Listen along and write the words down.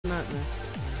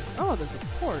Oh, there's a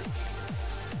porch.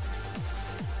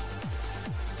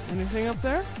 Anything up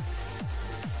there?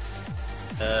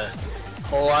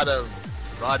 Whole lot of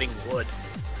rotting wood.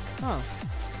 Oh.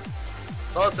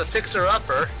 Well, it's a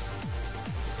fixer-upper.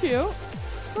 It's cute.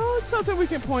 Well, it's something we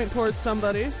can point towards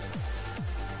somebody.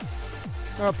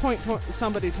 Or point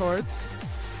somebody towards.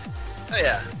 Oh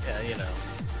yeah, you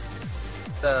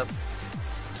know.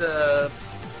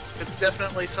 It's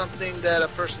definitely something that a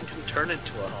person can turn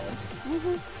into a home.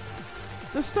 Mm-hmm.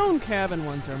 The stone cabin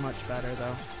ones are much better,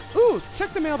 though. Ooh,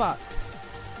 check the mailbox.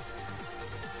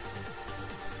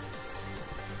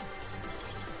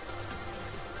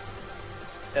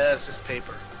 Yeah, it's just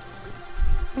paper.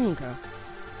 Okay.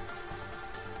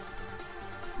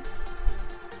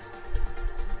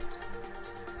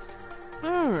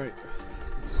 Alright.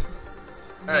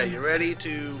 Alright, you ready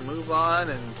to move on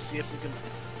and see if we can...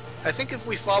 I think if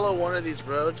we follow one of these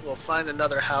roads, we'll find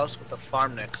another house with a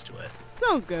farm next to it.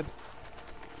 Sounds good.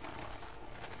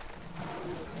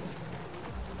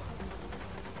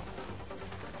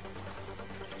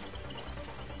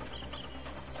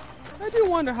 I do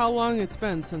wonder how long it's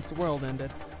been since the world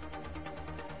ended.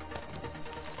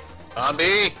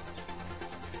 Zombie!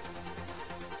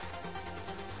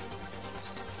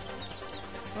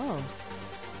 Oh.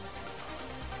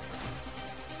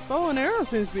 Bow and arrow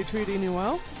seems to be treating you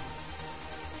well.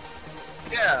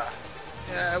 Yeah,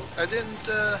 I didn't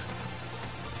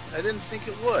think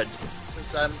it would,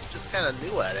 since I'm just kind of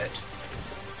new at it.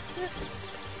 Yeah.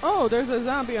 Oh, there's a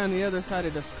zombie on the other side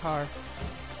of this car.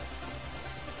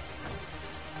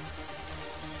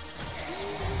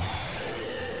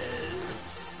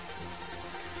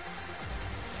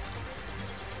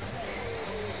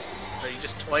 Are you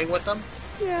just toying with them?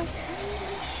 Yeah.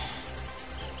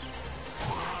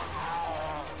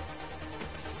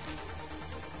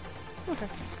 Okay.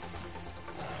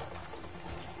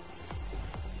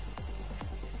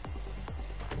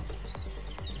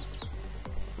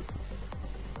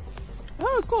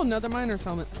 Oh, cool! Another miner's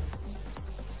helmet.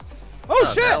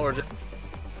 Oh shit! Now we're just...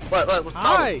 What?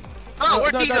 Hi! Oh,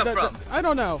 where'd he come from? I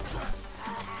don't know.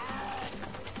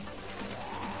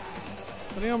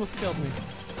 But he almost killed me.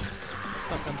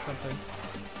 Stuck on something.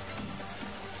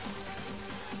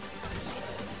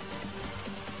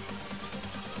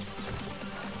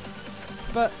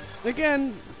 But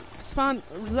again,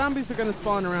 zombies are gonna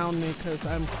spawn around me because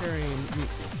I'm carrying meat.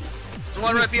 There's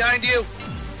one right behind you!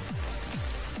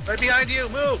 Right behind you!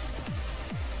 Move!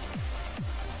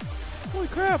 Holy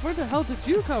crap, where the hell did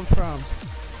you come from?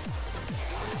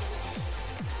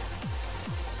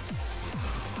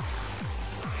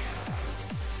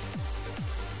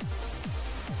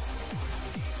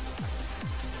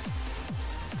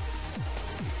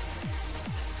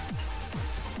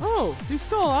 Oh, he's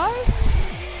still alive?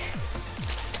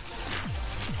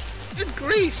 Good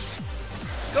grief!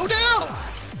 Go down!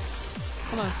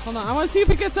 Hold on, I want to see if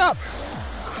he gets up!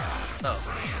 Oh.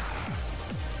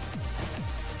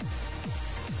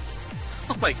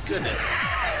 Oh my goodness.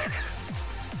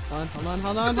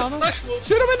 Hold on. Shoot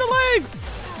Shoot him in the legs!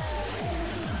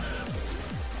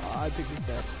 Oh, I think he's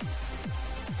dead.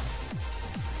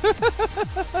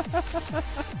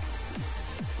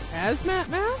 Hazmat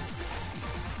mask?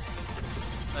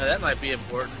 That might be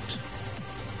important.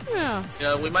 Yeah. You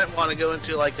know, we might want to go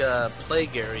into like a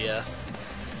plague area.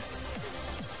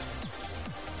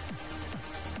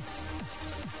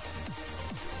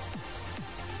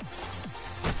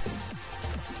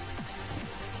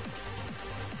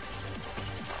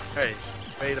 Alright,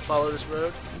 ready to follow this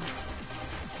road?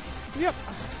 Yep.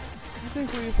 I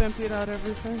think we've emptied out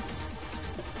everything.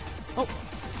 Oh,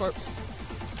 corpse.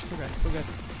 Okay, we're good.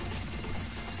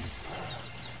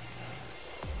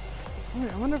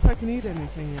 Wait, I wonder if I can eat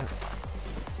anything yet.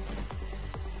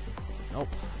 Nope.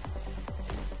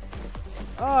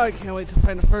 Oh, I can't wait to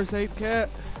find a first aid kit.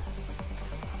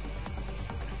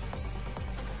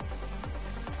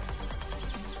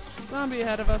 Zombie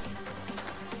ahead of us.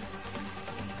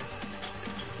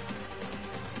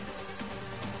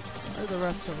 Where's the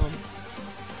rest of them?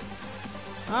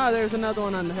 Ah, there's another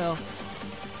one on the hill.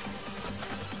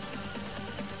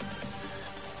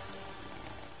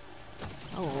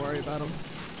 I won't worry about him.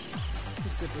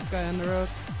 Let's get this guy on the road.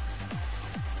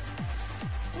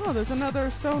 Oh, there's another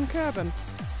stone cabin.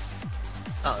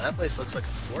 Oh, that place looks like a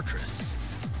fortress.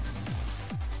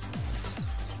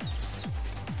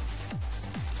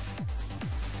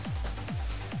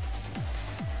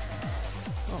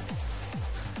 Oh.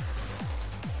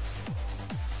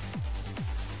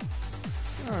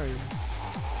 Where are you?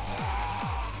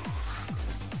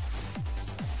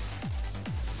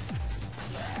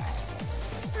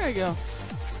 There you go.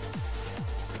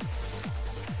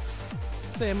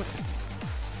 damn it.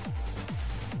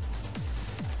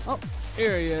 Oh,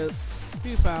 here he is.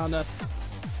 He found us.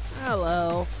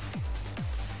 Hello.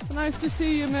 It's nice to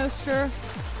see you, mister.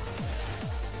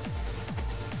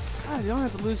 God, you don't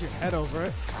have to lose your head over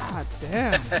it. God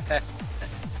damn.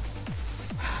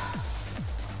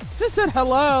 Just said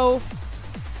hello.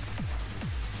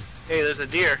 Hey, there's a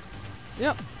deer.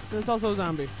 Yep, there's also a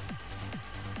zombie.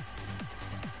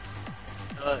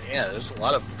 Yeah, there's a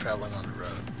lot of them traveling on the road.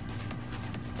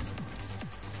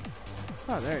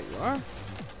 Oh, there you are.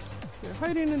 You're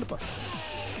hiding in the bush.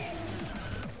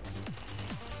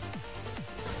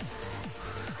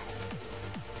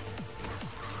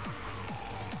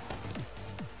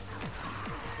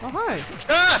 Oh, hi.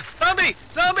 Ah! Zombie!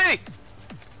 Zombie!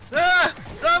 Ah!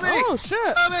 Zombie! Oh,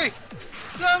 shit. Zombie!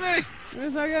 Zombie! Wait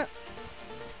a second.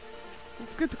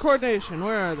 Let's get the coordination.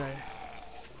 Where are they?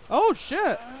 Oh,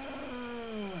 shit.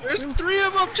 There's 3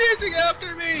 of them chasing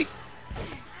after me!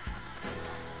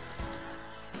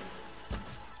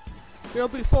 There'll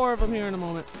be 4 of them here in a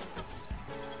moment.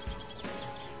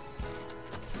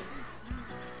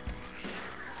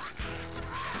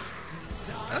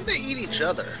 How do they eat each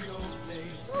other?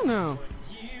 I don't know.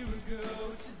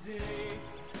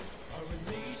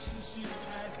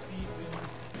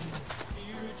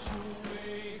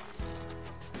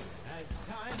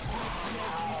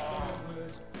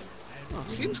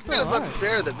 Seems kind of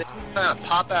unfair that they kind of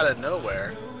pop out of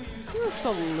nowhere. Just a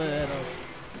little.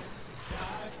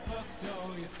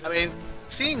 I mean,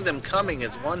 seeing them coming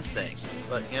is one thing,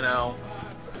 but you know.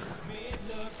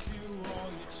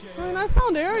 I mean, I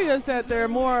found areas that they're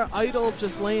more idle,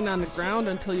 just laying on the ground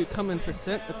until you come in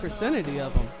the vicinity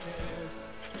of them.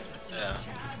 Yeah.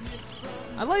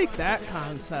 I like that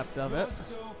concept of it.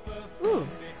 Ooh.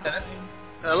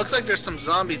 It looks like there's some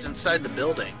zombies inside the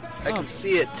building. I can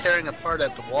see it tearing apart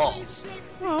at the walls.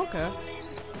 Oh, okay.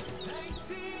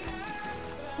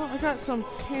 Well, I got some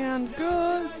canned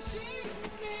goods.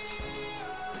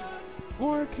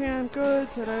 More canned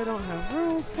goods that I don't have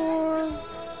room for.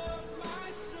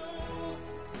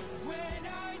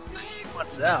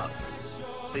 What's out?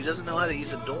 He doesn't know how to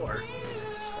use a door.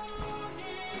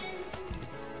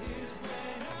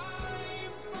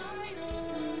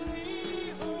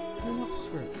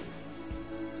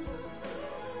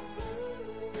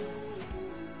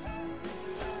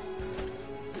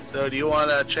 So do you want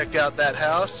to check out that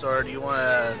house, or do you want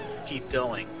to keep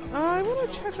going? I want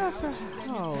to check out the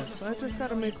house. I just got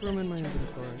to make room in my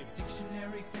inventory.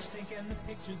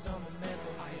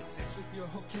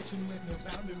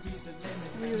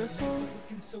 Maybe this one?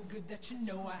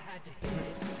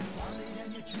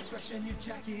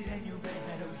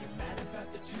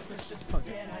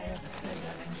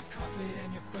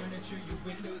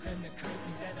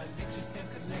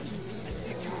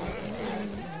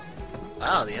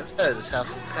 Wow, the inside of this house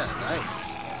looks kind of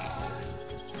nice.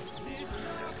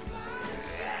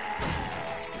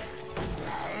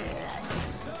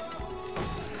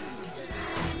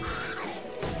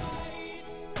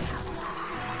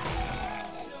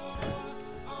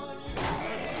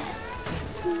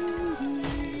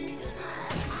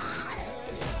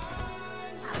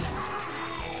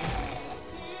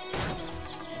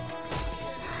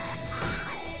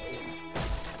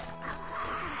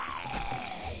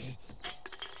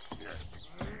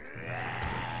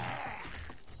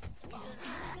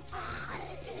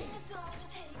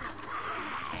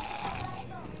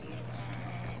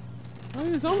 Oh,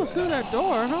 he's almost through that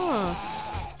door, huh?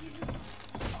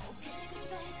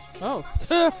 Oh.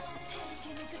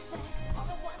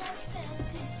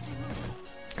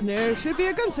 There should be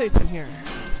a gun safe in here.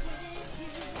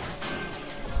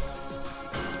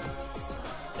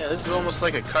 Yeah, this is almost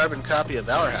like a carbon copy of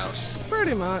our house.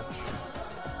 Pretty much.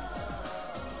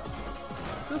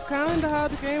 This is kind of how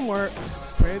the game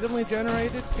works. Randomly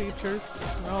generated features.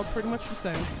 They're all pretty much the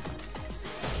same.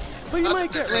 But you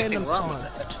might get random spawns.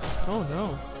 Oh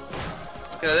no.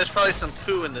 Yeah, there's probably some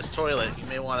poo in this toilet. You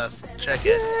may want to check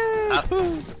it. Yay,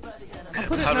 poo. I'll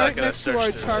put it right next to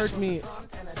our charred meat.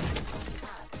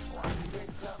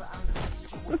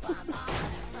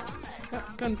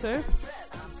 Gun safe?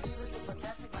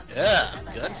 Yeah,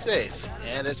 gun safe.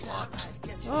 And it's locked.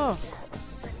 Oh.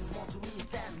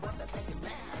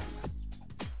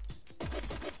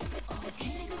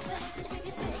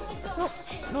 Nope,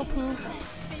 no poo.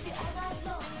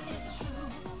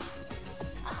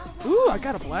 Ooh, I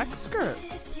got a black skirt.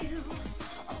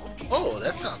 Oh,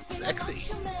 that sounds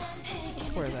sexy.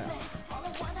 Wear that.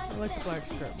 I like the black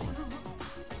skirt more.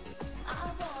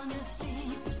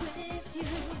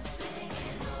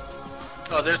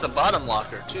 Oh, there's a bottom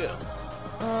locker too.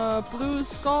 Blue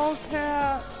skull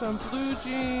cap, some blue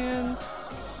jeans.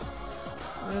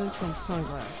 and some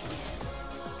sunglasses.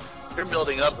 You're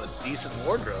building up a decent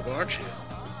wardrobe, aren't you?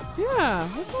 Yeah,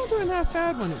 we're not doing half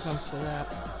bad when it comes to that.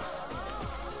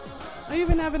 I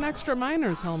even have an extra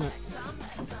miner's helmet.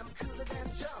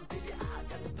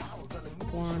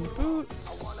 Worn boots.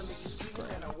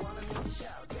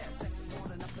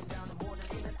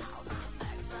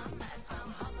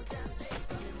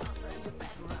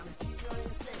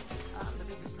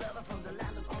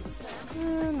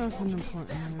 Nothing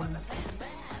important here.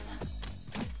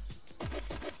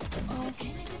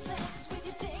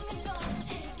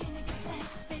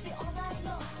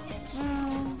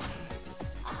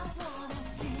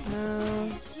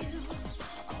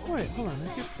 Wait, hold on,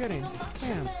 I keep forgetting.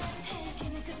 Damn.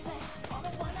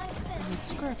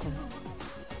 Scrap them.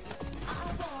 I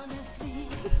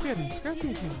keep forgetting.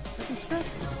 Scrapping things. I can scrap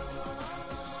them.